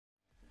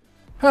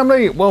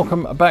Family,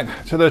 welcome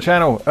back to the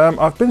channel.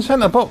 I've been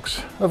sent a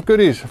box of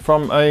goodies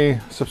from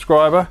a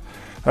subscriber,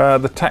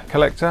 the Tack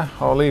Collector.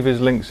 I'll leave his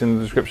links in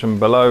the description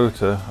below.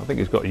 I think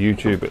he's got a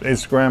YouTube and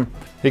Instagram.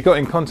 He got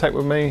in contact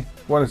with me,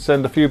 wanted to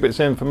send a few bits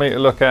in for me to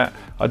look at.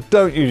 I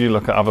don't usually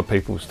look at other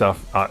people's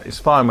stuff. It's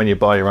fine when you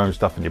buy your own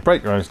stuff and you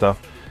break your own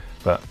stuff,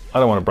 but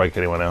I don't want to break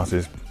anyone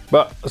else's.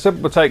 But I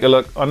said we'll take a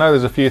look. I know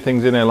there's a few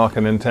things in there like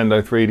a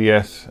Nintendo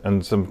 3DS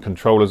and some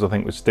controllers I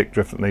think with stick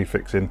drift that need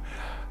fixing.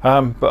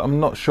 But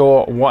I'm not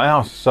sure what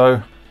else,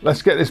 so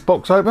let's get this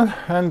box open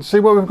and see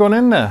what we've got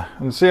in there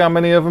and see how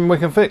many of them we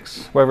can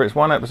fix. Whether it's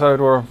one episode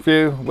or a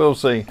few, we'll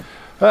see.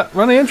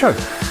 Run the intro.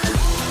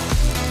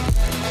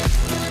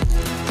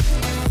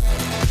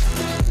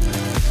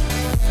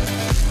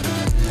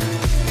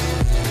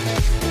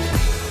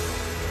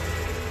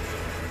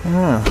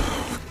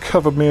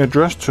 Covered me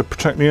address to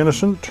protect the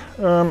innocent.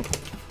 There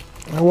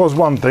was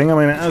one thing, I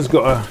mean, it has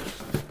got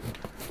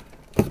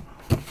a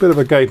bit of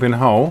a gaping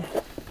hole.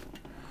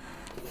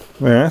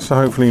 Yeah, so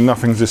hopefully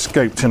nothing's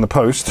escaped in the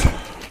post.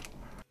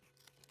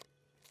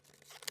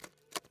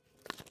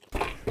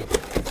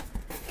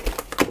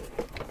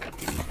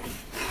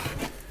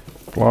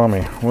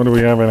 Blimey, what do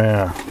we have in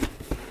here?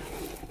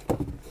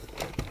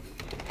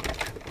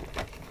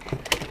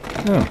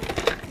 Oh,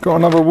 got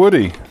another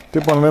Woody.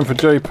 Did one of them for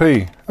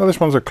JP. Oh,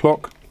 this one's a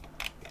clock.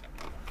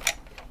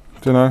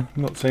 Don't know,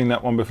 not seen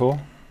that one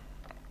before.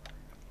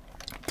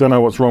 Don't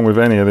know what's wrong with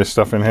any of this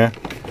stuff in here.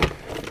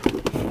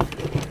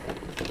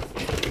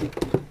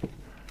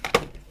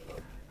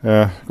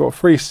 Got a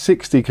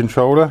 360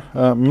 controller.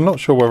 I'm not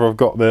sure whether I've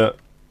got the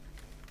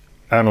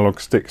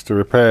analog sticks to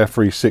repair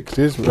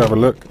 360s. We'll have a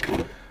look.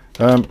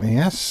 He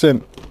has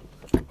sent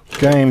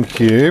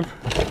GameCube.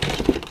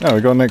 Oh,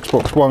 we got an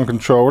Xbox One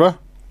controller.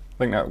 I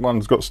think that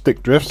one's got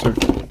stick drift, so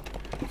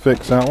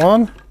fix that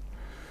one.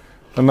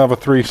 Another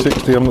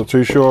 360 I'm not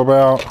too sure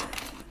about.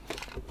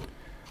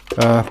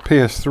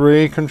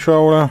 PS3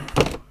 controller.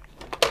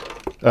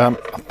 I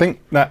think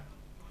that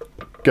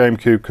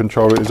GameCube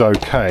controller is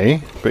okay,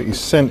 but he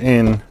sent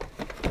in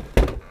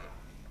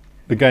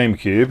the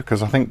GameCube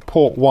because I think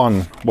port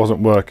 1 wasn't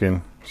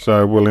working,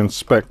 so we'll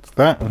inspect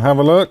that and have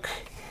a look.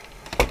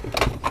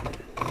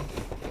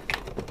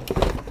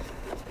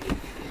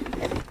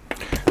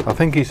 I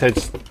think he said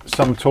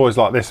some toys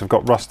like this have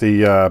got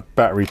rusty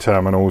battery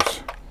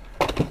terminals,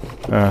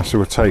 so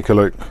we'll take a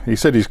look. He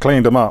said he's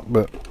cleaned them up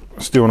but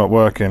still not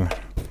working.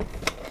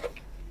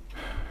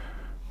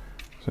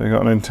 So you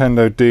got a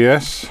Nintendo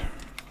DS.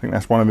 I think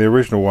that's one of the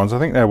original ones. I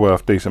think they're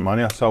worth decent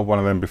money. I sold one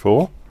of them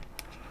before.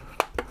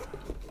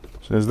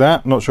 So there's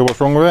that. Not sure what's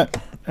wrong with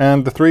it.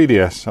 And the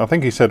 3DS. I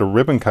think he said a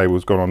ribbon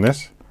cable's gone on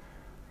this.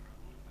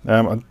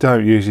 I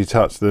don't usually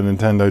touch the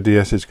Nintendo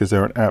DS's because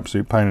they're an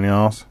absolute pain in the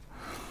arse.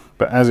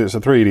 But as it's a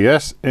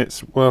 3DS,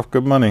 it's worth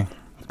good money.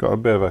 It's got a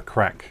bit of a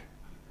crack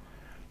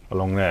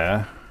along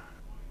there.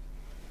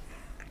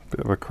 Bit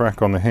of a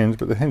crack on the hinge,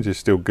 but the hinge is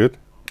still good.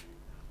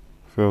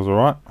 Feels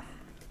alright.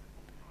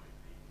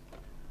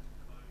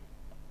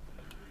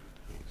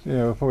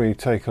 Yeah, we'll probably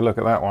take a look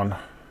at that one.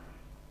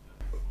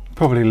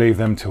 Probably leave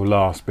them till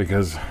last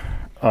because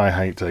I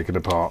hate taking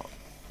apart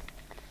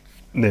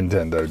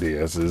Nintendo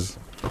DS's.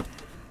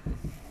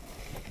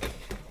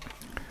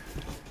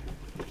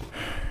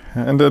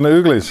 And an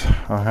Ooglies.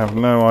 I have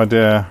no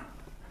idea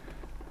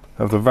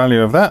of the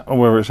value of that or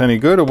whether it's any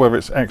good or whether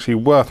it's actually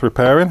worth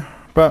repairing,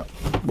 but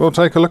we'll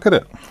take a look at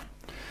it.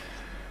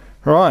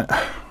 Right,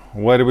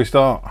 where do we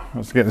start?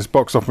 Let's get this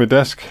box off my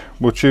desk.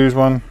 We'll choose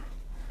one.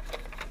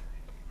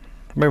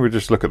 Maybe we'll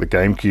just look at the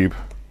GameCube,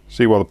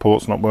 see why the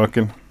port's not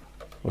working.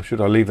 Or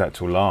should I leave that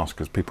till last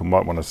because people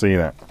might want to see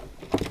that?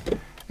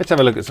 Let's have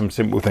a look at some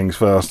simple things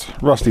first.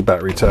 Rusty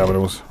battery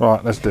terminals.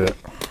 Right, let's do it.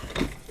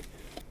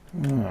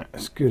 Right,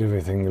 let's get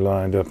everything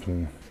lined up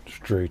and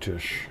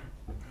straightish.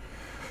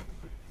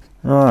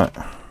 Right,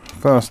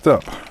 first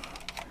up,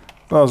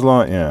 Buzz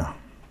Lightyear.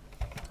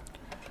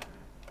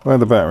 Where'd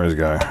the batteries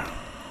go?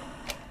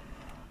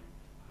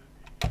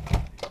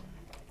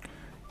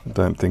 I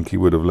don't think he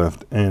would have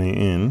left any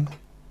in.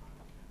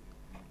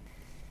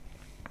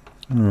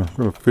 I've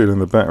got a feeling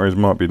the batteries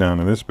might be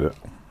down in this bit.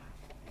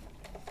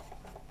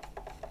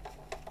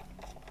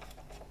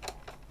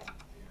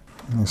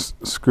 This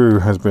screw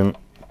has been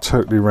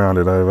totally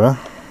rounded over.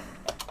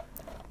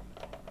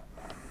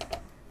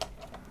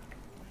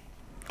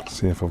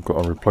 See if I've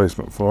got a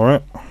replacement for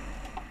it.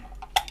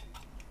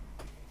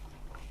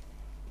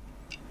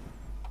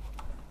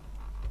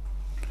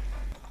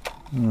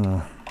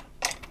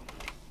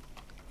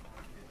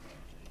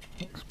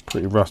 It's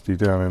pretty rusty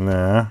down in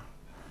there.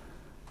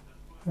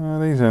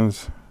 These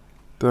ends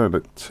don't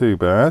look too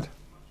bad.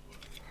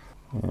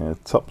 Yeah,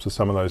 tops of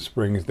some of those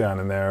springs down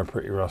in there are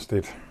pretty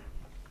rusted.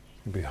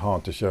 It'd be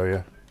hard to show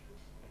you.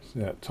 See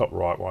that top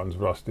right one's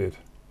rusted.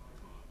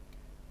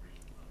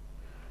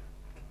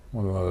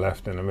 One on the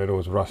left in the middle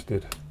is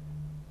rusted.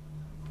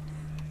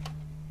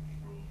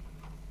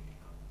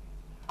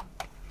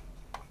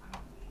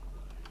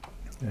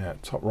 Yeah,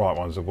 top right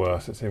one's the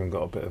worst. It's even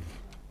got a bit of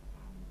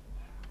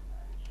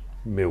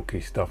milky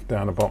stuff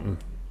down the bottom.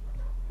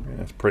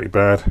 Yeah, it's pretty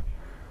bad.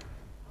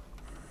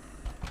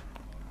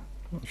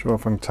 Not sure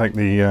if I can take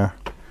the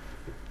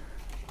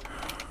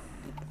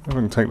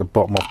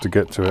bottom off to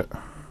get to it.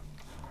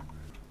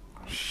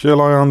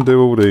 Shall I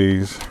undo all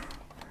these?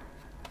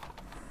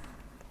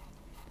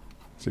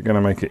 Is it going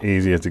to make it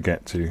easier to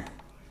get to?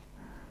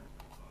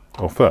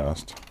 Or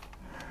first,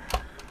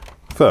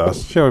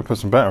 shall we put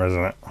some batteries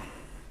in it?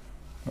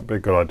 That'd be a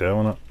good idea,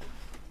 wouldn't it?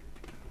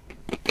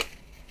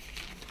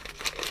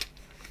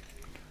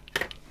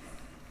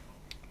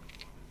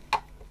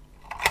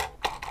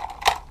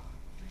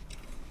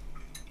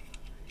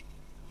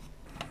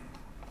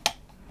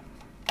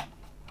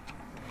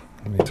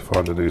 I need to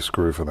find a new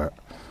screw for that.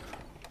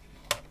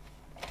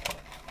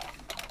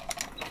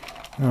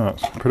 Alright,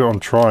 so put it on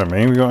try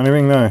me. We got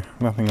anything? No,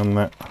 nothing on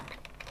that.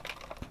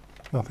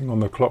 Nothing on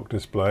the clock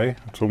display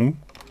at all.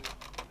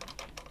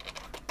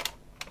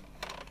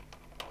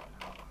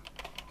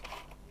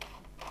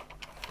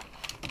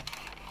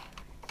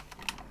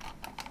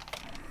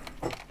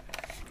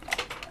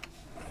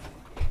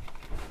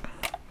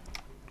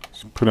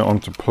 Let's put it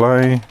onto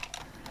play.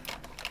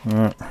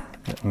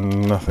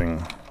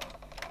 Nothing.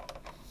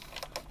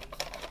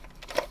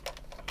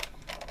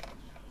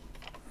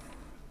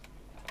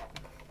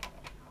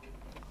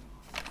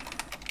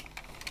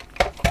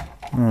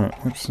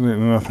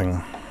 Absolutely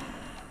nothing.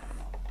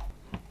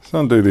 Let's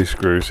undo these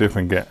screws, see if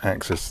we can get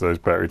access to those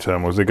battery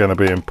terminals. They're going to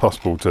be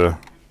impossible to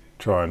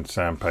try and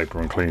sandpaper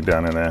and clean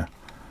down in there.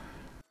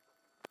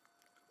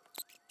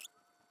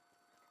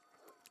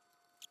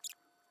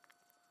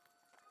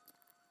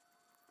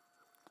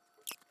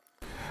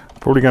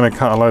 Probably going to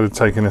cut a load of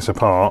taking this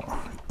apart,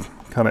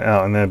 cut it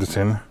out in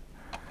editing,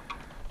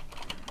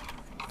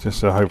 just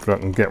so hopefully I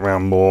can get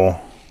around more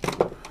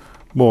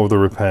of the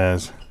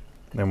repairs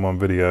in one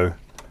video.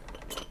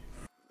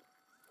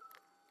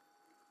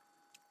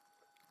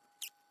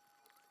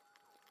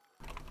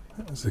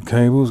 There's the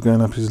cables going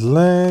up his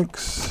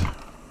legs.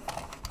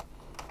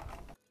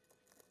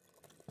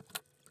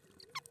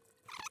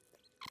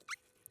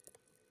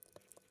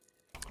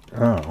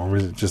 Oh, or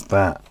is it just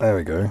that? There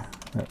we go.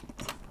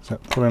 Is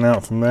that pulling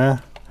out from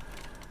there?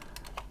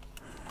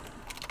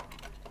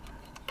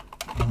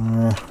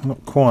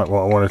 Not quite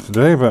what I wanted to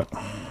do, but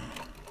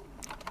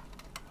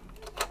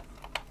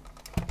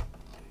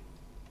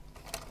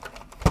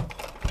I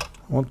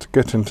want to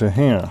get into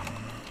here.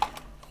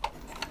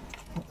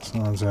 That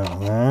slides out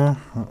there,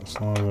 that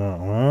slides out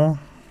there.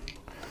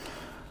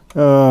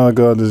 Oh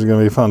god, this is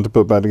going to be fun to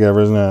put back together,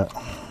 isn't it?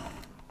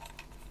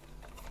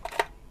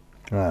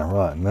 Ah,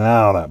 right,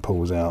 now that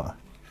pulls out.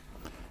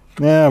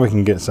 Now we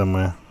can get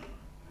somewhere.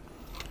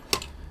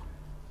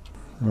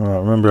 Right,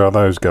 remember how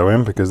those go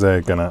in, because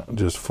they're going to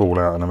just fall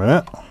out in a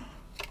minute.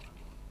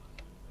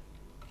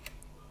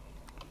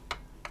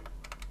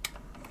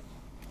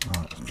 Right,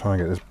 let's try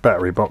and get this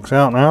battery box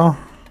out now.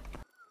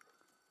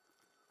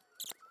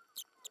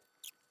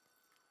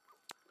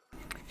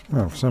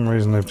 Oh, for some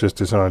reason they've just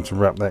decided to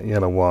wrap that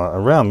yellow wire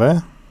around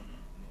there.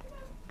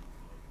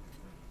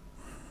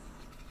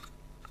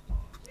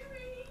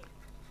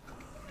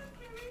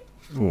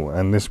 Oh,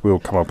 and this will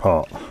come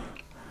apart.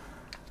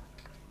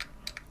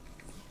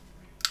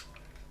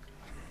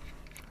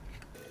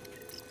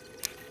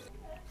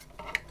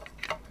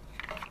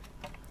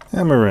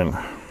 Hammer in.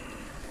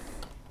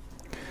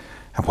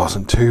 That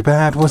wasn't too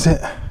bad, was it?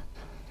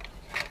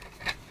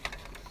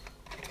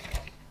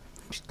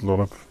 Just a lot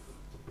of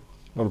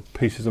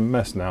pieces of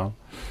mess now.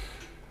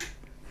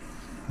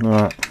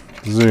 Right,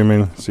 zoom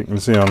in so you can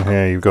see on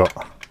here you've got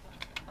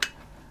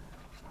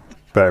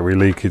battery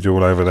leakage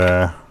all over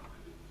there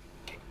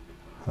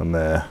and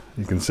there.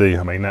 You can see,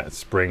 I mean, that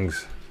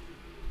spring's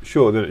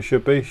shorter than it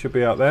should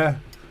be out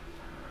there.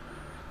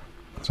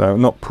 So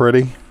not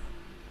pretty.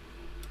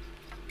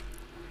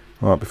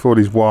 Right, before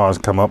these wires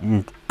come off,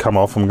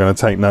 I'm going to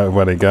take note of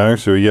where they go.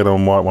 So a yellow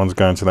and white one's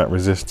going to that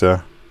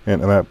resistor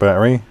into that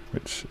battery,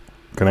 which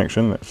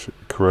connection that's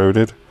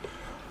corroded.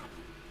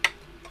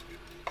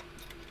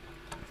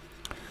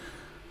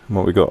 And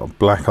what we got, a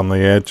black on the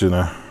edge and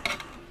a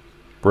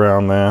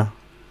brown there.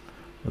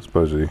 That's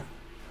supposedly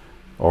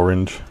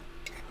orange.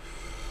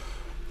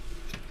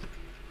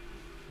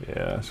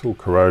 Yeah, it's all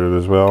corroded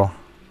as well.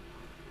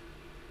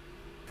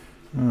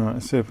 Alright,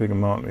 let's see if we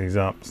can mark these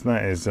up. So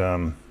that is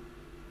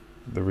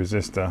the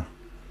resistor.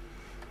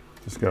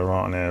 Just go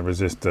right on there,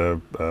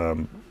 resistor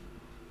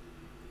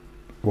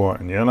white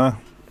and yellow.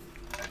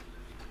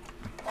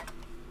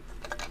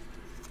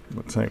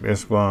 We'll take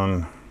this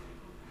one,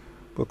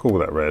 we'll call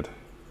that red,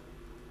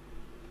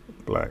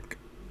 black,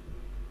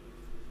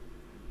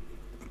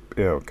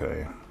 yeah,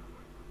 okay,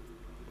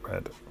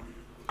 red.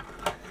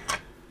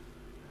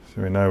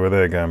 So we know where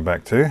they're going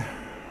back to.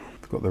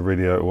 I've got the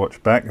radio to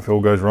watch back if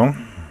all goes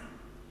wrong.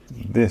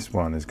 This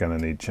one is going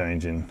to need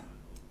changing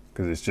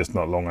because it's just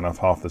not long enough,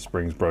 half the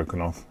spring's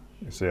broken off.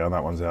 You see how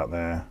that one's out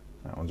there,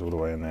 that one's all the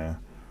way in there.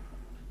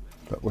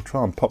 But we'll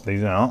try and pop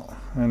these out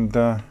and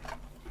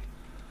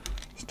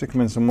stick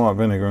them in some white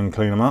vinegar and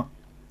clean them up.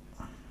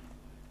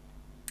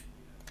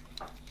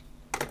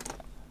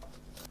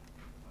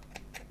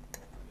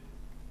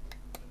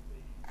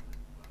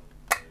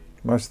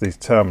 Most of these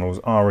terminals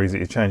are easy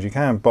to change. You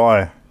can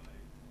buy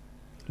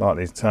like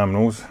these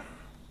terminals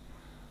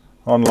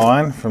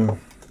online from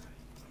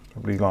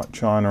probably like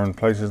China and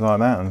places like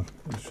that, and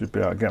you should be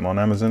able to get them on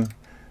Amazon.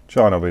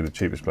 China will be the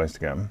cheapest place to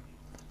get them.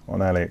 On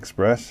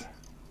AliExpress.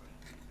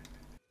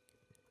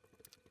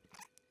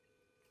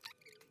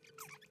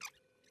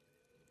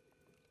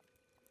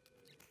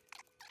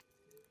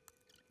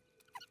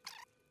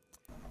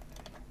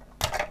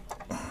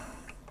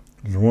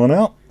 There's one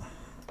out.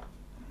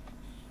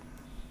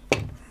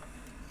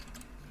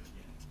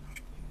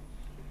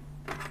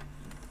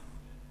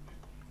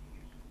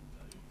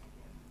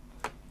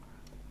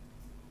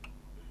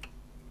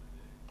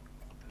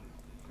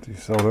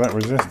 Desolder that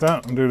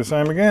resistor and do the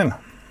same again.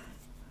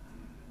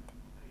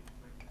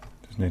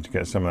 Just need to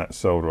get some of that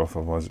solder off,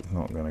 otherwise it's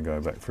not going to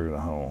go back through the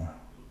hole.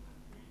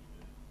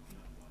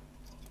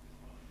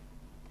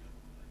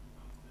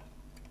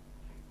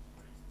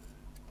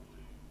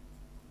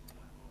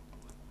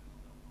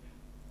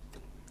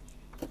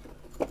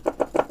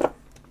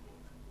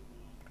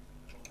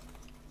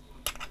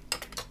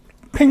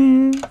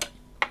 Ping!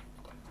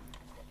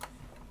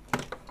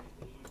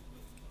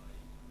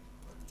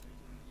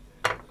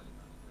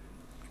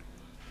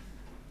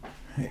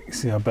 You can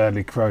see how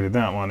badly corroded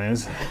that one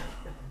is.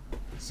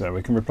 So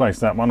we can replace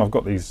that one. I've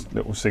got these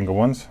little single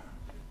ones.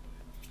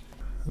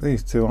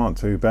 These two aren't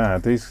too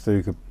bad. These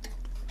two could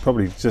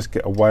probably just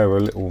get away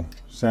with a little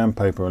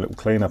sandpaper, a little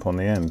clean up on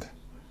the end.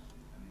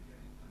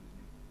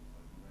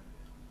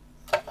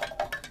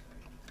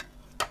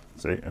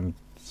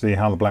 See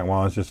how the black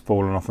wire's just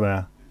fallen off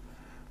there?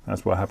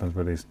 That's what happens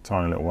with these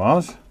tiny little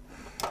wires.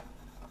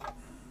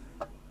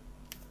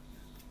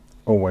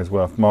 Always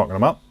worth marking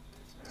them up.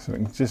 So we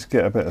can just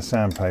get a bit of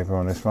sandpaper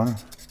on this one,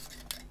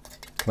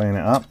 clean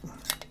it up.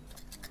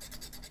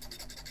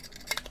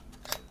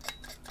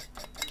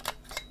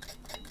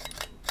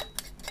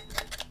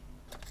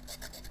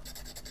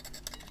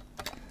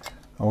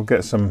 I'll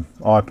get some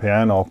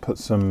IPA and I'll put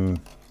some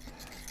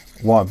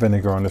white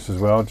vinegar on this as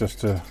well, just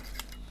to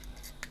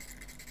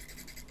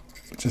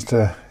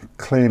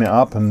clean it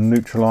up and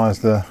neutralise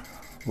the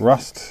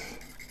rust.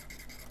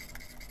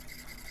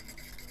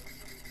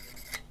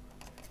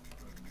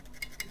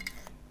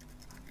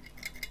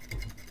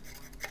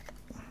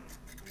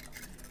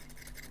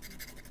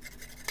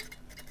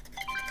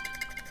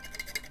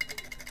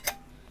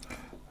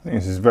 I think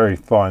this is very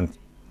fine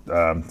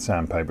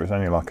sandpaper. It's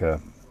only like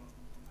a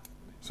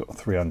sort of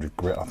 300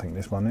 grit, I think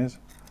this one is.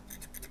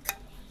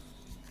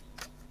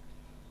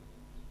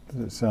 Does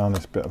it say on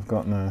this bit I've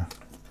got now?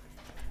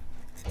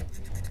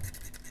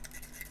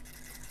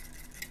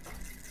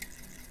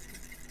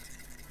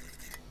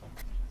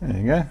 There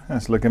you go,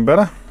 that's looking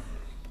better.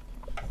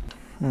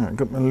 Right,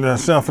 got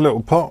myself a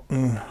little pot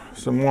and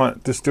some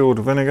white distilled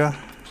vinegar.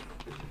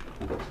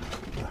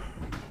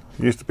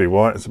 It used to be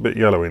white, it's a bit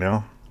yellowy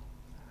now.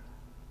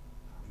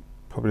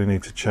 Probably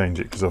need to change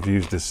it because I've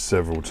used this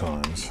several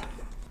times.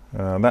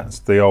 That's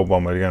the old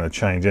one we're going to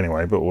change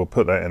anyway, but we'll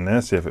put that in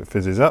there, see if it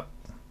fizzes up.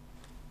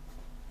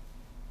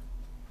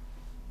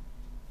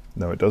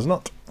 No, it does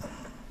not.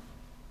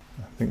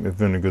 I think the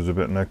vinegar's a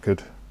bit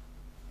knackered.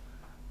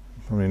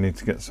 Probably need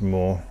to get some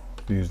more.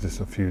 I've used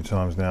this a few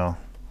times now.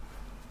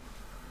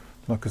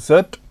 Like I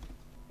said,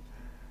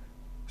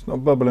 it's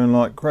not bubbling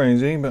like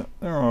crazy, but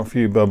there are a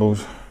few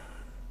bubbles.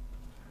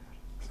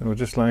 So we'll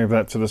just leave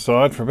that to the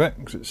side for a bit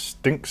because it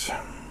stinks.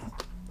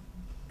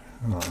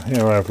 Right,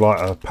 here I have like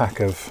a pack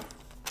of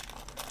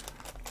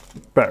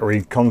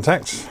battery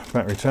contacts,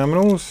 battery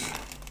terminals.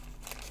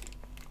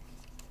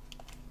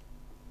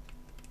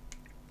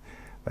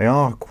 They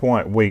are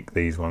quite weak,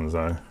 these ones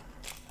though.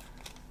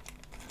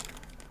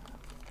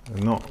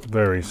 They're not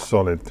very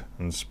solid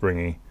and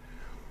springy.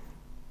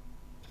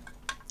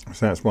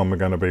 So that's one we're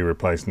going to be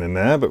replacing in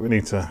there, but we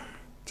need to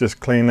just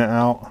clean it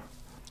out.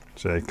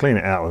 So clean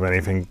it out with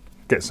anything.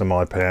 Get some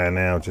IPA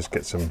now, just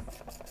get some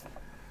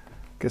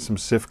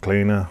sift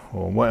cleaner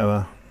or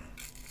whatever.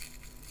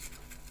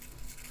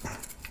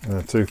 And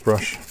a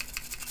toothbrush.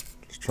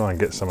 Just try and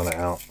get some of that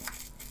out.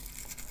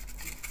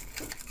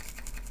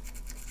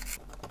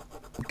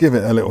 Give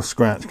it a little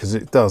scratch because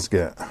it does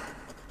get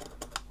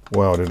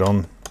welded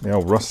on, the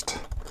old rust.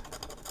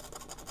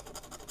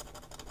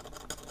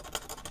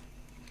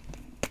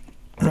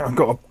 I've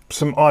got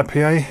some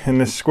IPA in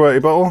this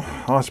squirty bottle,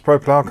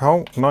 isopropyl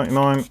alcohol,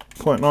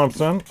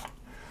 99.9%.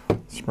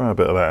 Spray a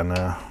bit of that in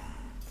there.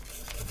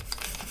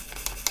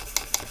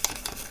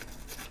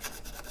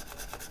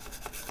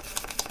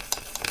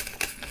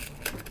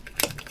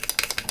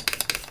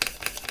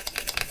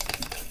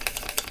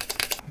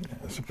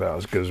 That's about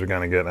as good as we're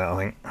going to get that, I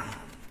think.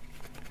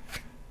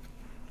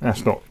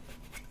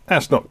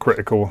 That's not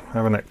critical,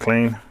 having it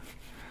clean.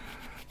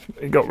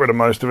 You got rid of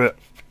most of it.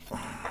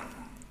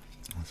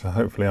 So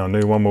hopefully our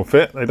new one will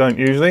fit. They don't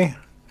usually.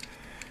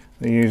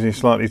 They're usually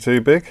slightly too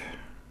big.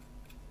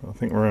 I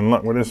think we're in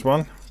luck with this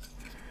one.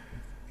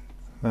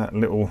 That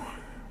little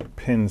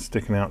pin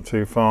sticking out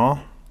too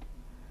far.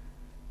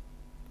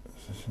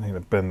 Just need to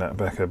bend that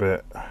back a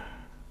bit.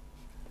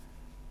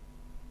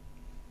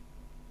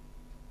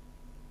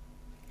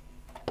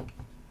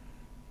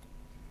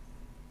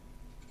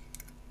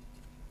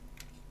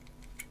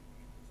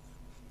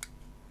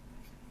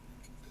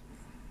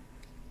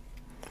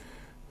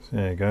 So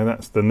there you go,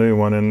 that's the new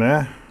one in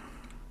there.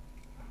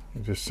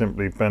 You just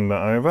simply bend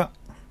that over.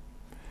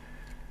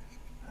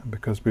 And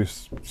because we've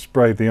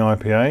sprayed the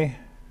IPA,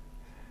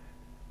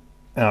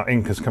 our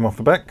ink has come off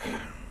the back.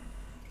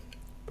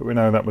 But we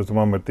know that was the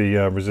one with the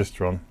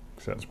resistor on,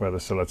 because that's where the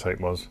sellotape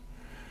was.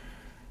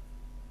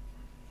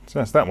 So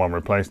that's that one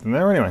replaced in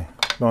there anyway.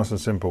 Nice and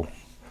simple.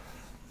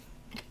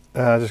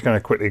 Just going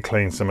to quickly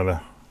clean some of the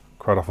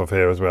crud off of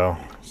here as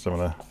well. Some of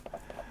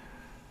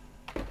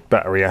the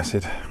battery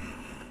acid.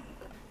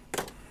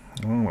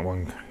 Oh,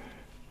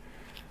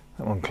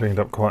 that one cleaned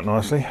up quite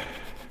nicely.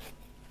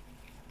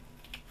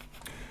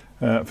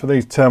 For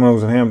these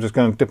terminals in here, I'm just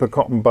going to dip a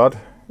cotton bud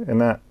in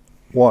that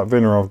white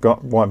vinegar I've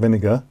got, white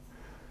vinegar,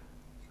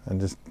 and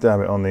just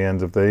dab it on the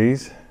ends of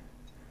these.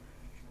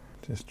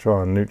 Just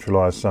try and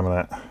neutralise some of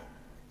that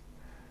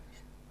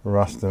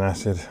rust and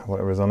acid,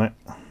 whatever is on it,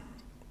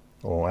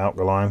 or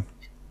alkaline.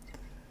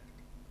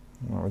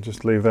 I'll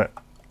just leave that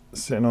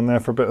sitting on there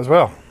for a bit as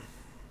well.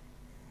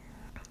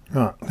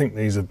 Right, I think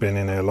these have been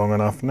in here long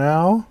enough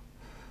now.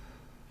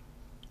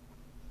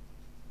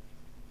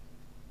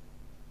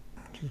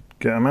 Just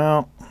get them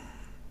out.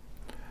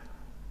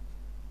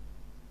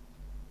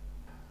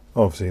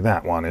 Obviously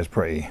that one is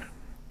pretty,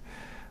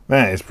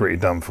 that is pretty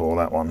done for,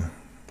 that one.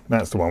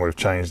 That's the one we've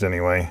changed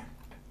anyway.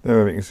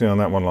 There you can see on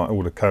that one, like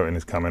all the coating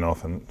is coming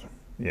off, and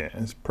yeah,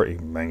 it's pretty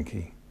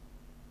manky.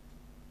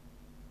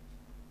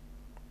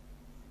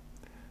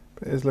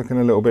 But it is looking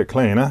a little bit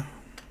cleaner.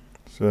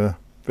 So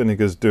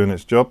vinegar's doing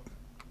its job.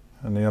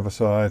 And the other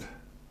side,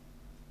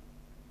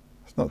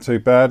 it's not too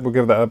bad. We'll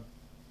give that a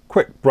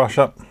quick brush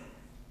up.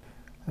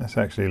 That's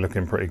actually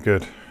looking pretty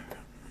good.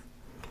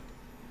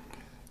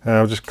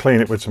 I'll just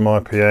clean it with some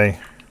IPA.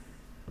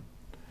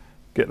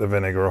 Get the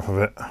vinegar off of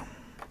it.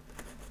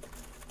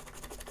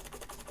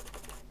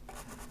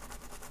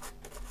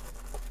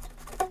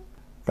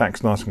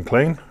 Back's nice and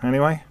clean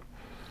anyway.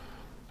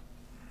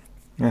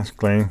 That's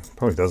clean.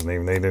 Probably doesn't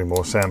even need any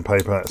more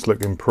sandpaper. It's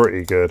looking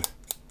pretty good.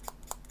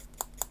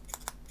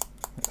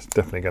 It's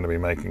definitely going to be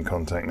making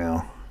contact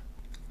now.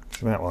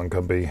 So that one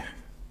could be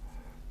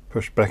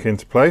pushed back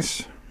into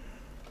place.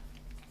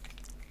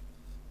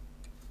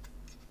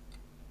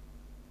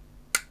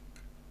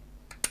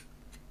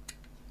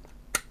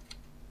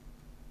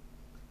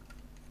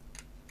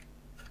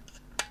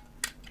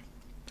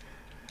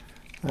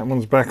 That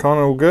one's back on,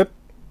 all good.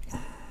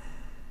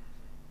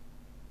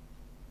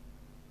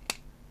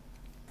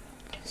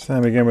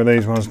 Same again with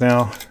these ones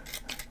now.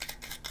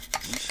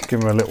 Just give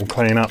them a little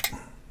clean up.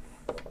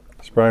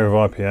 Spray with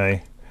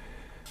IPA.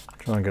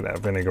 Try and get that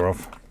vinegar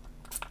off.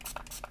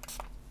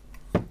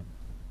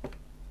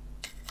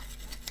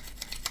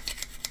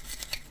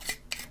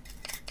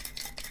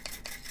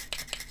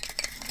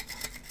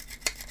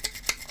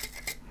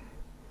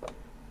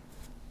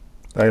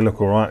 They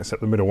look alright,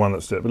 except the middle one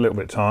that's a little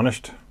bit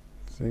tarnished.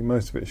 See,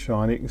 most of it's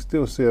shiny. You can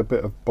still see a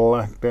bit of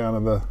black down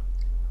in the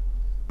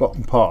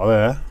bottom part of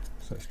there.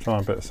 So let's try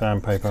a bit of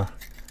sandpaper.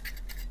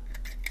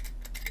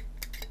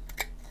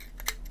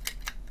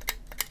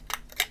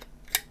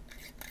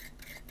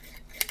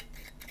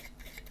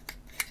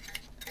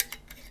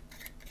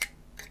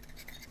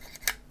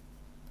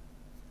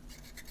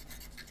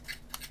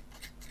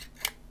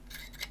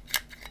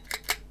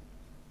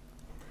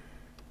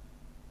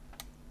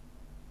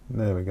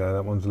 There we go,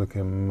 that one's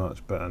looking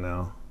much better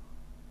now.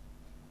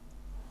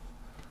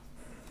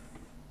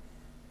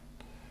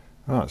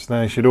 Right, so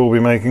they should all be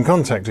making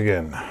contact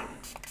again.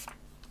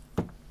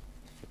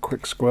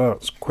 Quick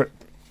squirts, quick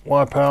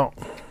wipe out.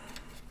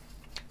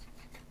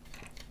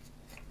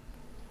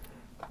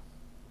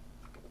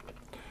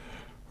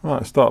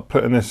 Right, start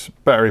putting this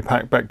battery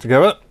pack back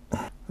together.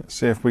 Let's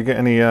see if we get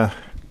any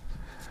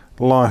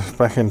life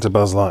back into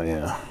Buzz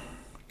Lightyear.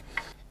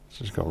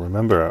 Just got to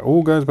remember, it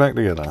all goes back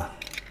together.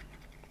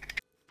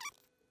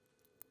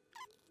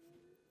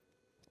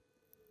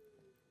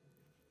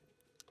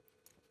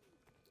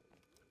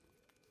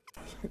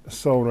 Get the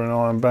soldering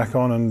iron back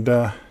on and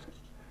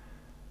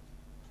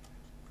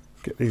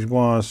get these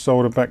wires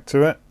soldered back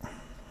to it.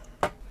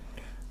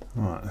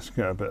 Right, let's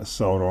get a bit of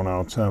solder on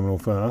our terminal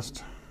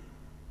first.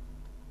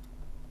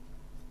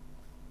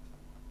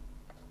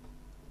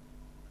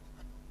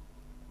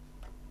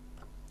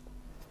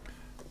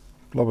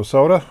 Blob of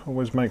solder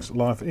always makes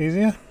life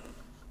easier.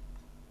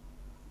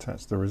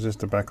 Attach the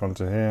resistor back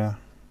onto here.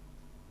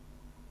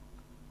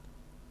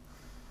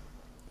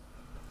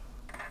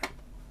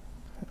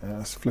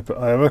 Let's flip it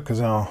over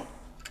because our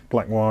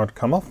black wire had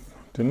come off,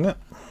 didn't it?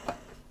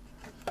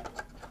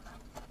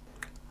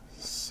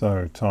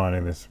 So tiny,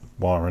 this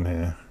wire in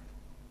here.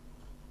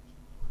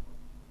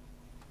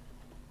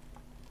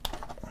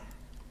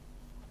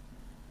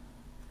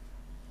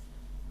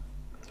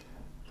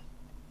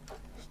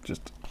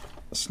 Just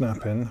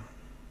snap in.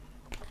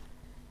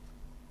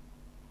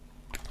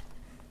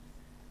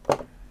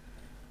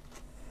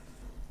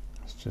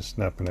 It's just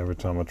snapping every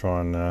time I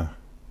try and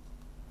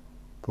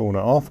pull it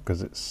off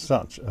because it's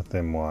such a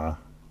thin wire.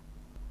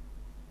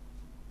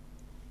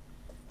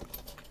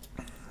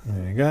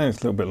 There you go, it's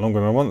a little bit longer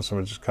than I want, so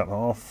we'll just cut that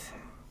off.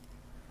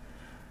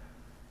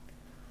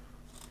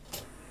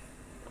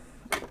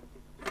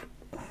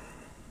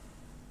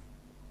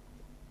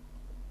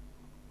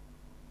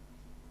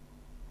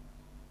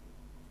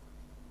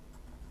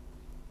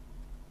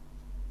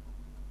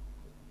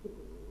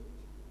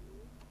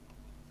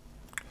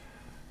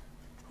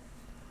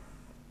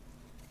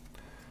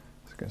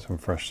 Get some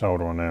fresh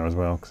solder on there as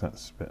well, because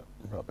that's a bit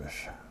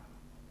rubbish.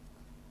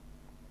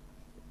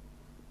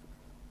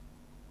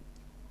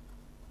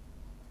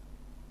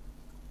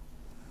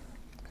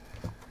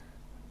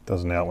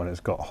 Doesn't help when it's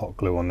got hot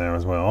glue on there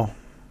as well.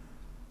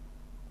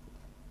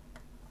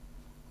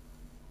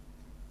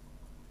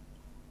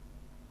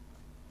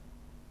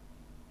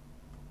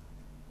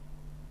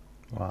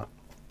 Right,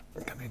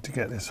 I need to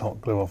get this hot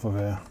glue off of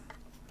here.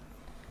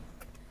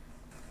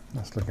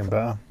 That's looking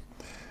better.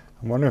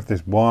 I wonder if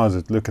this wires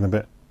is looking a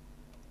bit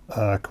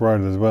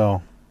corroded as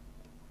well.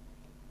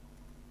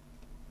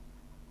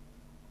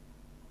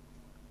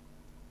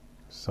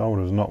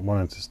 Solder's not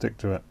wanting to stick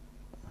to it.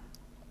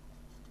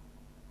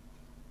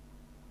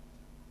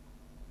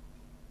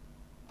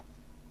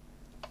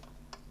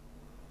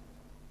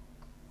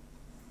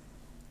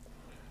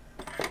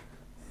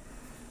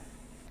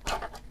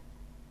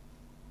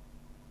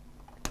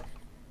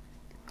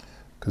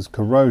 Because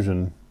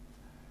corrosion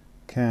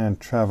can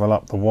travel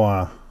up the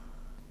wire,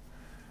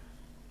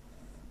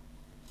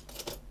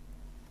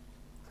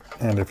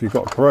 and if you've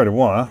got corroded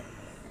wire,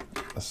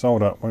 the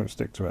solder won't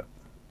stick to it.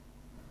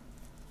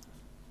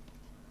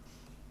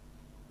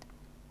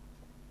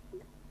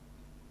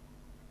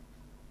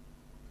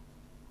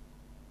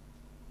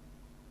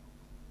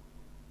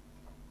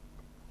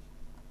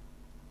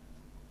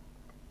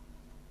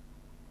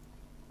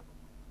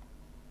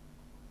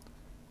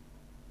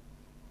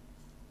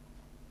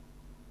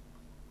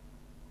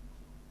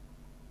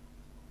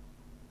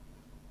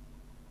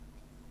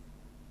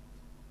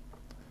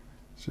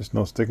 It's just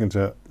not sticking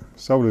to it.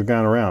 Solder's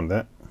going around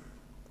it,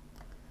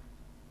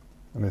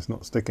 and it's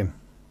not sticking.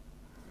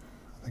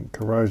 I think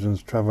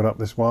corrosion's travelled up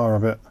this wire a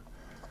bit.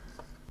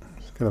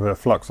 Just get a bit of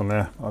flux on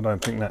there. I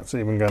don't think that's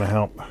even going to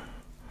help.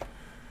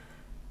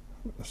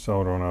 Put the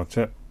solder on our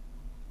tip.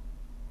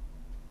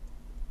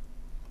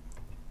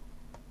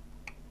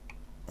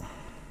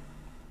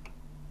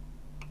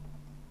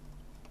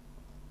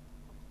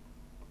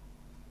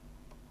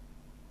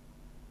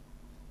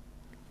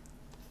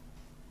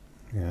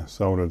 Yeah,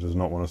 solder does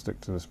not want to stick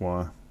to this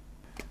wire.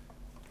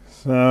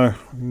 So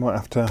we might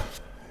have to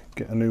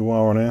get a new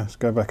wire on here. Let's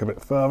go back a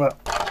bit further.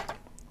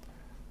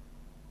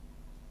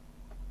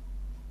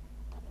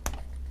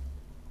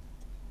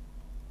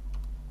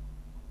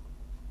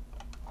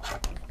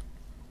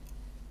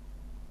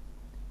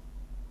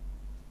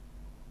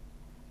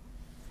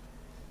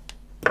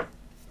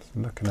 It's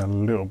looking a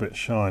little bit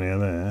shinier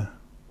there.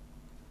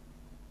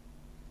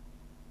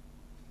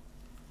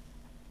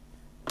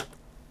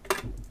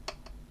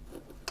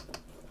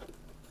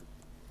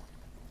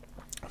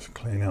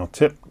 Clean our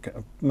tip, get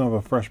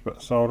another fresh bit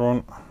of solder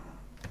on.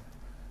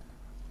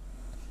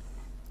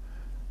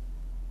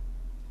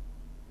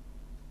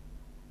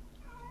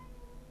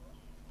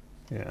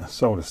 Yeah,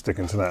 solder's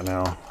sticking to that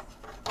now.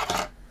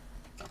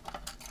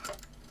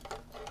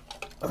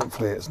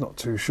 Hopefully it's not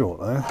too short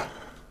though.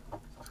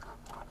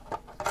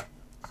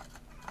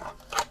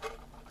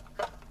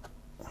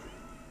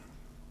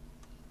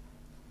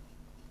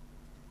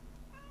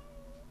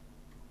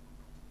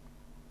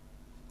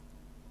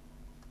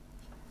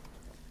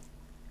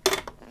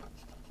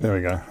 There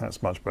we go,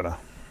 that's much better.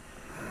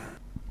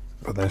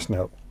 But this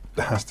now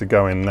has to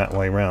go in that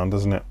way round,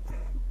 doesn't it?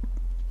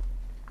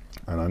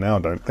 And I now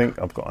don't think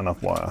I've got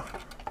enough wire.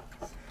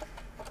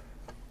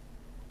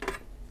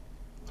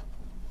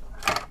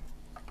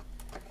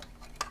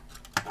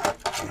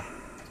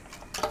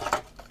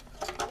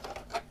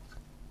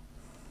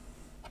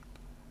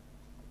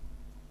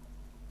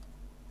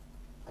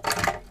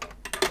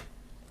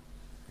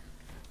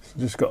 So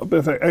just got a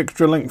bit of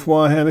extra length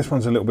wire here. This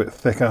one's a little bit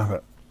thicker,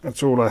 but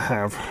that's all I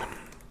have.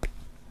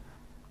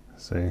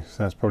 See,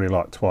 so that's probably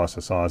like twice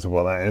the size of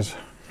what that is.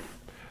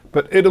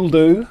 But it'll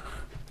do.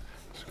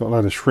 It's got a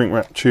load of shrink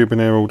wrap tube in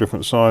here, all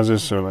different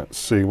sizes, so let's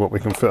see what we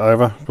can fit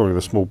over. Probably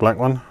the small black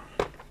one.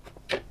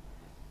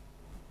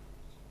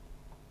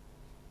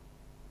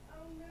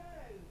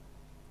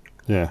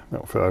 Yeah,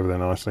 that'll fit over there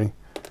nicely.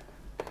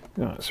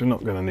 Right, so we're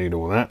not going to need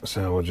all that,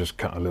 so we'll just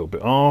cut a little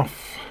bit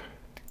off.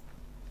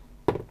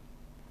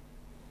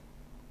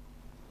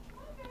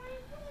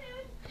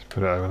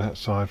 Put it over that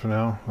side for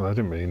now. Well, I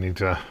didn't really need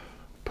to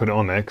put it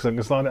on there because I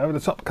can slide it over the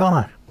top, can't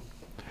I?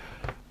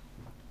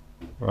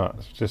 Right,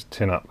 let's just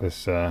tin up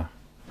this,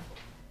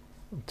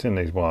 tin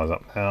these wires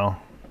up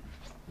now.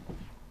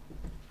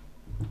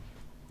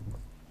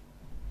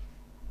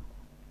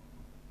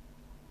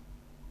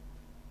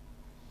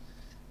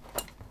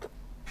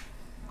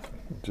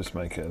 Just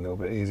make it a little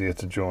bit easier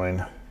to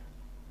join.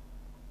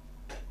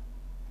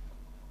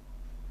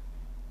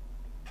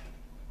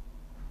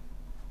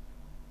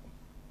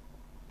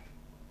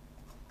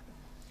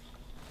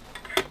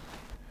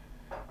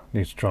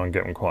 Need to try and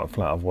get them quite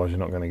flat, otherwise you're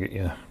not going to get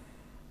your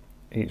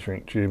heat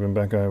shrink tubing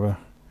back over.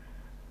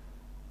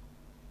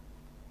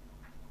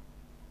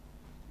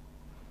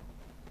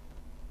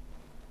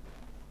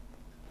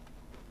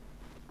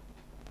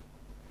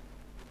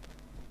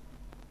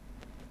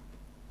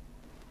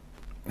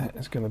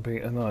 It's going to be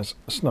a nice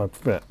snug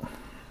fit.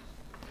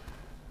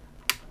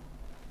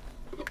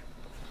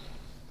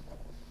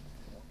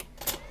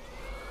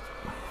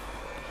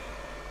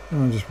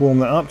 And just warm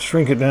that up,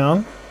 shrink it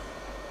down.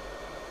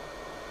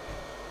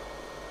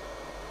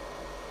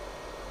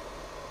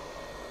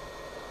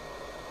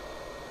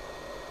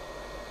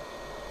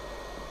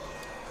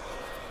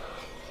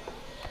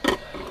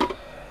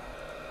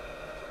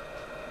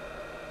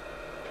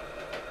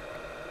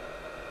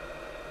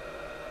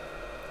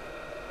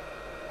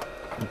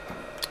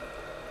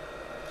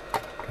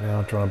 Okay,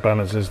 I'll try and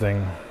balance this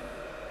thing.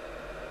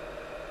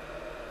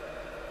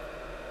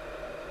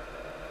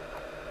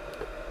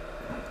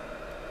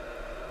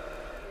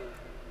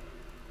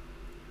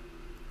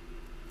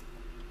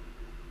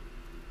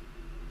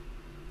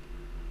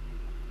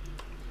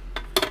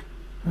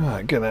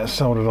 Right, get that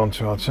soldered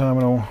onto our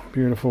terminal.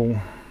 Beautiful.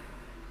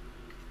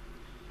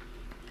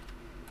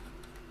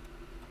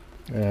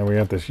 Yeah, we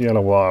had this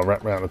yellow wire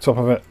wrapped around the top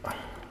of it,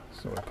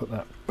 so we'll put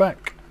that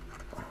back.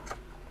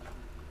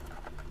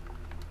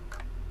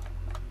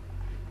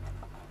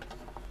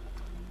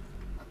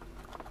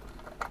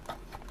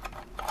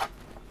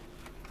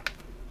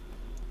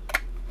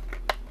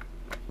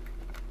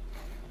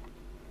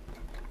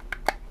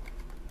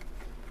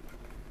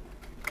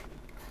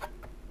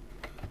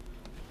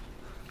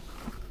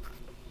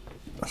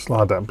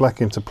 Slide that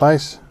black into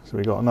place, so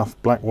we've got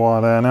enough black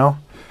wire there now.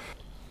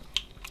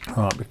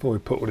 Right, before we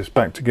put all this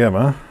back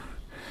together,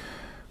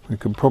 we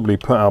could probably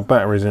put our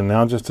batteries in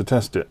now just to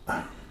test it.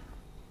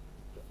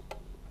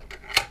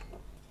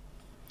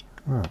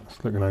 Right,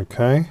 it's looking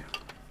okay.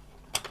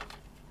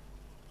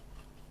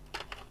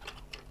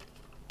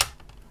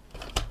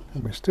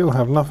 And we still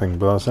have nothing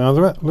by the sounds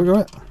of it. Look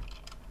at it.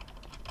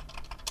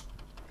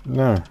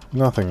 No,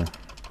 nothing.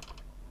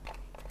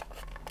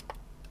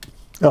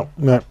 Oh,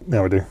 no,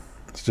 now we do.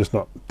 It's just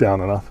not down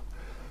enough.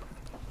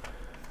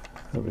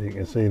 Hopefully you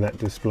can see that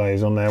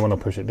displays on there when I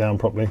push it down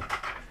properly.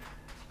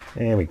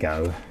 There we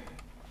go.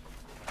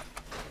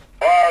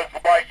 Buzz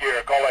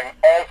Lightyear calling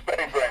all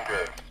Space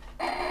Rangers.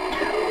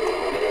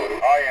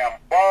 I am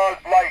Buzz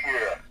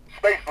Lightyear,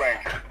 Space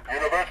Ranger,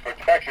 Universe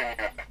Protection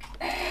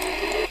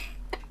Unit.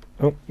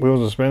 Oh,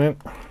 wheels are spinning.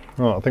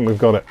 Right, I think we've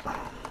got it.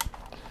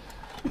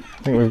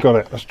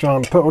 Let's try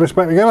and put all this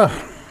back together.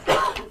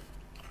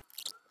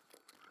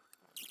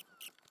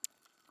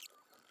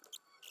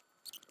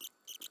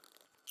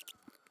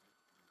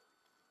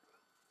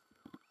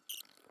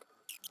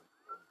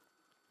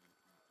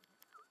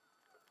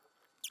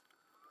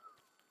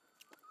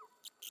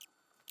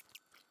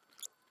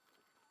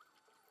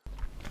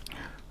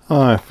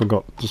 I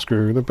forgot to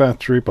screw the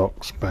battery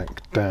box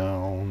back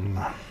down.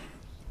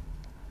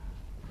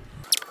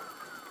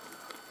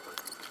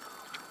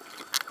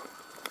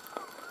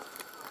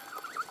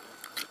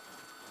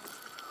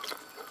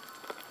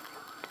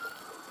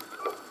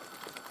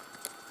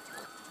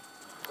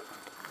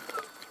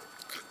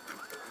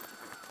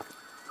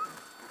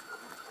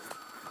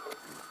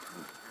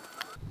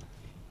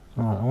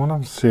 Right, I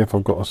want to see if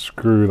I've got a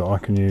screw that I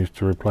can use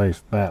to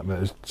replace that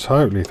is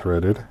totally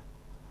threaded.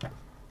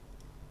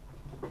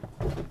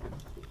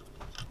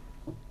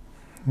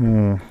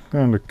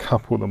 Found a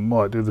couple that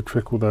might do the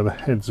trick, although the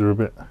heads are a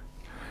bit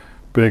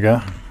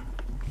bigger.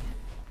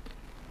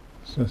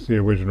 So that's the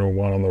original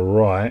one on the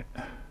right.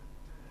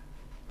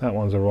 That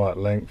one's the right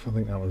length. I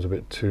think that one's a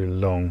bit too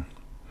long.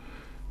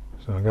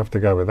 So I'm going to have to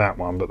go with that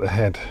one, but the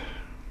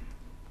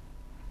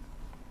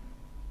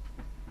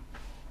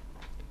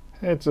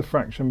head's a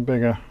fraction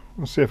bigger.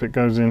 We'll see if it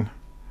goes in.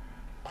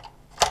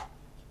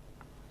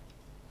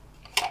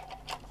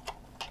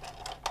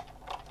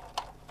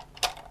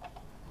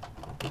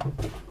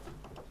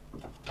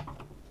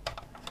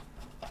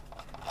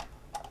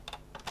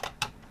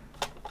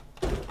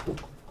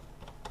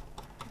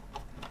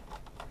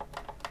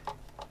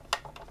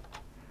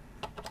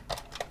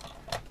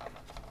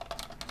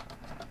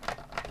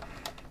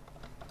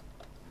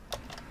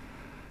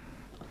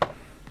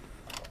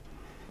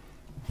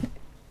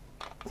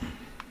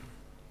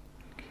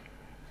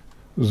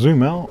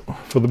 Zoom out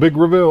for the big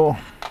reveal.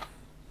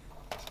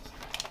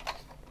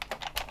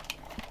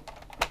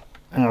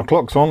 Our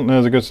clock's on,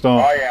 there's a good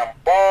start. I am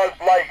Buzz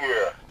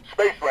Lightyear,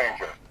 Space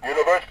Ranger,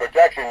 Universe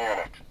Protection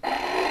Unit.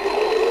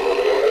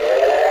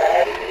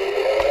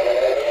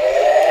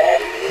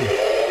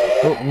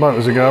 Oh,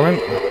 motors are going.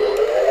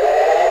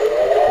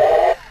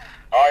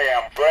 I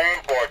am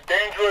trained for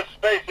dangerous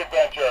space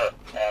adventure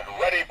and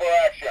ready for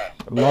action.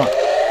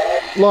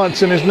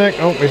 Lights in his neck.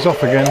 Oh, he's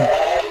off again.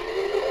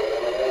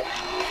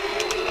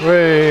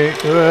 Wait,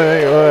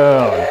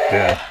 oh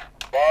dear.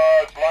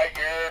 Buzz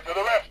Lightyear to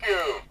the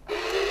rescue.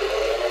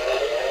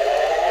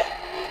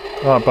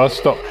 Alright, Buzz,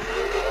 stop.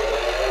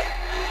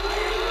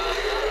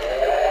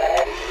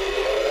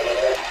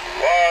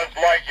 Buzz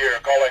Lightyear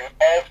calling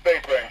all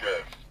Space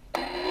Rangers.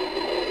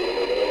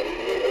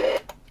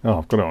 Oh,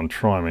 I've got it on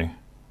Try Me.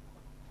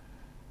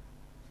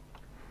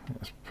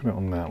 Let's put it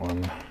on that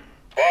one.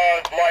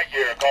 Buzz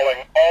Lightyear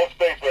calling all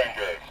Space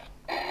Rangers.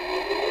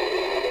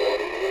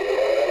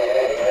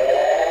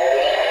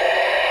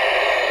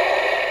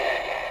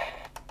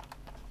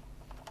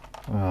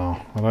 Oh,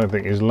 I don't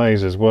think his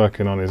laser's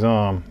working on his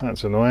arm.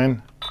 That's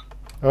annoying.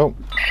 Oh,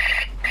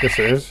 yes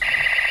it is.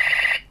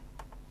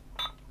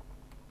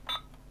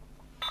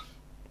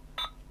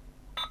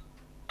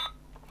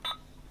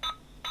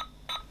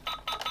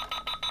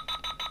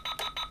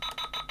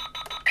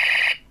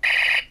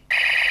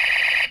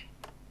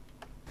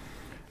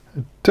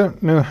 I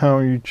don't know how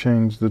you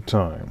change the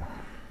time.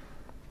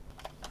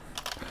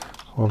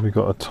 Well, we've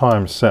got a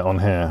time set on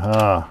here.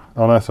 Oh,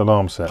 that's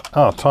alarm set.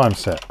 Time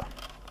set.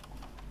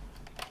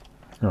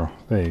 Oh,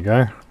 there you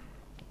go.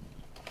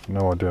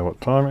 No idea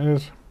what time it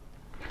is.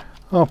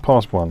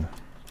 1:30.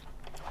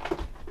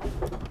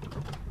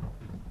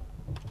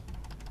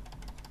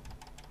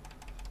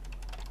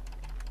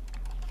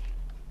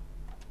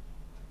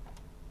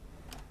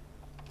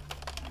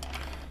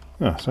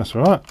 Yes, that's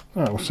all right.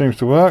 That seems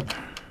to work.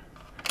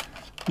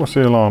 What's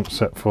the alarm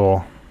set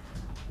for?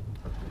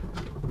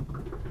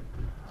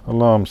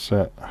 Alarm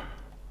set.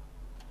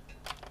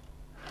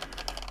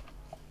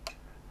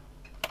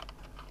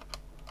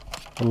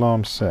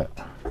 Alarm set.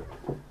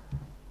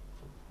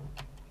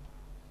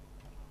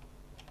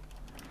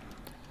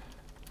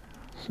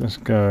 Let's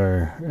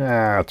go.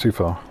 Too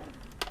far.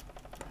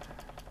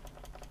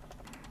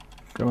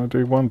 Gonna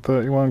do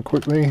 1:31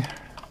 quickly.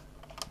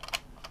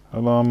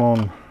 Alarm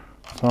on.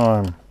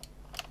 Time.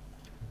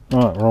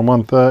 Right, we're on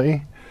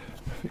 1:30.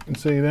 If you can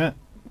see that.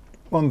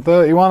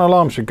 1:31,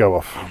 alarm should go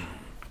off.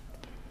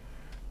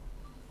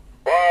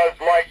 Buzz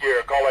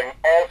Lightyear calling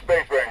all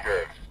Space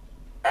Rangers.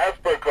 As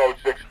per code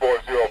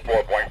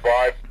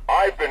 6404.5,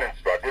 I've been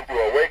instructed to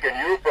awaken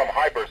you from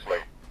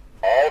hypersleep.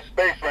 All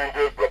Space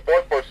Rangers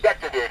report for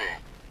sector duty.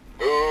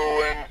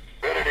 To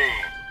infinity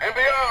and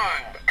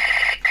beyond!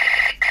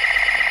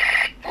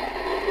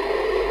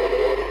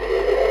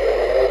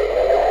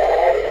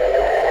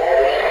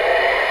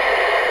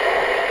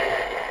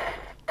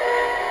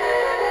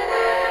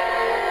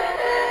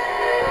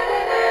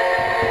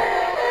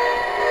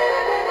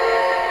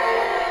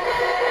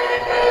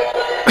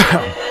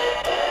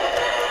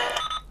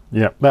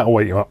 Yep, that'll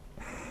wake you up.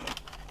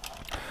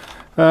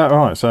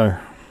 Right, so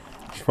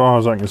as far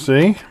as I can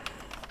see,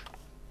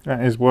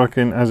 that is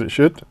working as it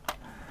should.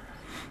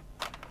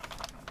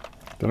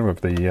 Don't know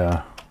if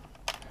the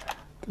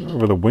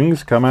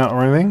wings come out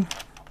or anything.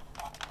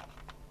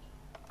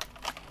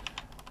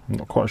 I'm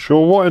not quite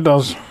sure what it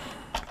does,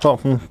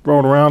 apart from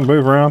roll around,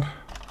 move around.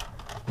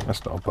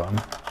 That's not a button.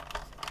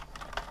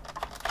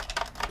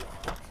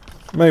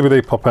 Maybe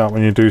they pop out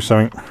when you do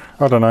something.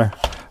 I don't know.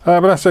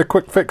 But that's a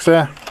quick fix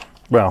there.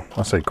 Well,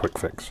 I say quick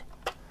fix.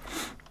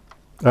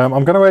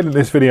 I'm going to edit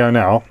this video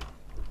now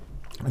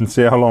and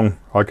see how long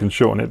I can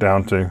shorten it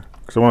down to,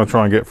 because I want to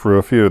try and get through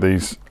a few of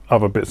these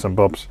other bits and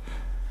bobs.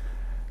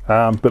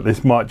 But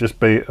this might just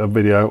be a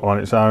video on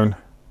its own.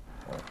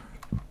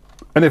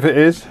 And if it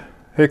is,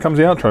 here comes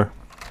the outro.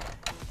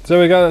 So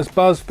there we go, that's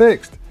Buzz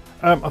fixed.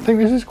 I think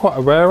this is quite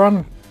a rare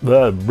one.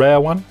 The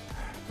rare one.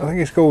 I think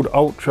it's called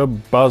Ultra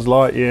Buzz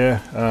Lightyear.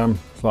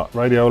 It's like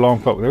radio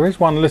alarm clock. There is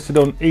one listed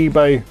on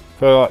eBay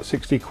for like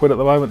 60 quid at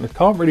the moment. I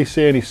can't really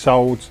see any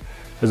solds.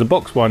 There's a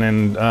box one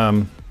in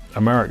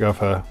America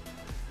for,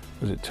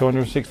 was it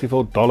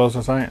 $264 or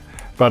something?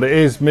 But it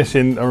is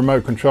missing a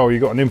remote control.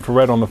 You've got an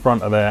infrared on the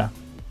front of there.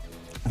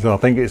 So I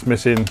think it's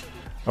missing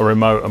a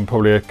remote and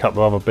probably a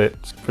couple of other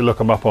bits. If you look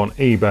them up on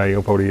eBay,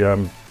 you'll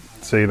probably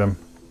see them.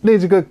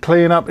 Needs a good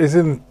clean up. It's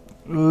in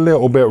a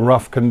little bit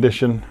rough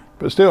condition.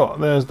 But still,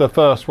 there's the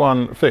first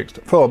one fixed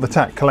for the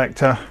Tack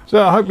Collector.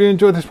 So I hope you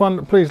enjoyed this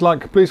one. Please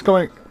like, please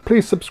comment,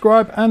 please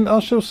subscribe, and I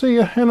shall see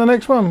you in the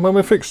next one when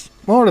we fix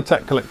more of the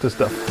Tack Collector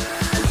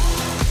stuff.